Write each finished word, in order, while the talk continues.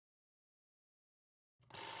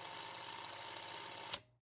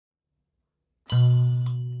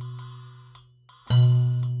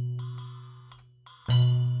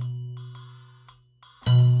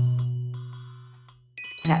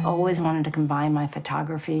I always wanted to combine my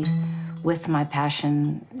photography with my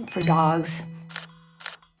passion for dogs.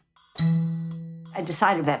 I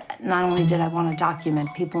decided that not only did I want to document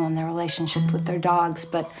people and their relationship with their dogs,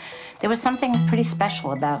 but there was something pretty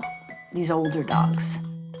special about these older dogs.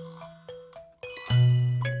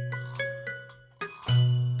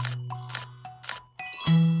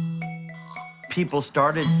 People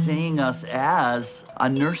started seeing us as a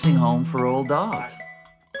nursing home for old dogs.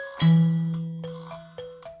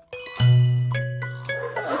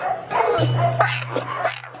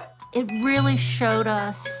 It really showed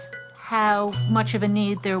us how much of a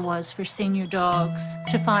need there was for senior dogs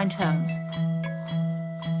to find homes.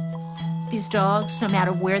 These dogs, no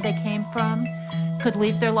matter where they came from, could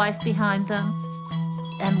leave their life behind them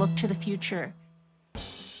and look to the future.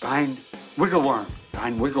 Find wiggle worm,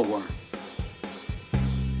 find wiggle worm.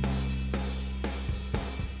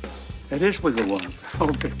 It is wiggle worm. Oh,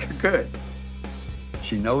 good.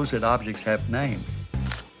 She knows that objects have names,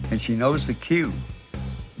 and she knows the cue.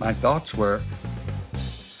 My thoughts were,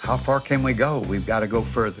 how far can we go? We've got to go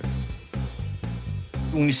further.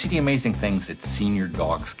 When you see the amazing things that senior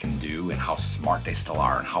dogs can do and how smart they still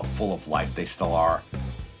are and how full of life they still are,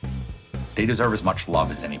 they deserve as much love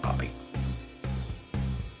as any puppy.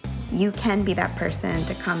 You can be that person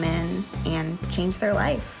to come in and change their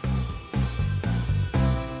life.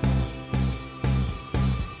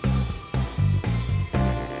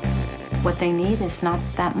 What they need is not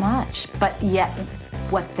that much, but yet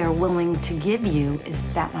what they're willing to give you is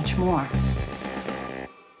that much more.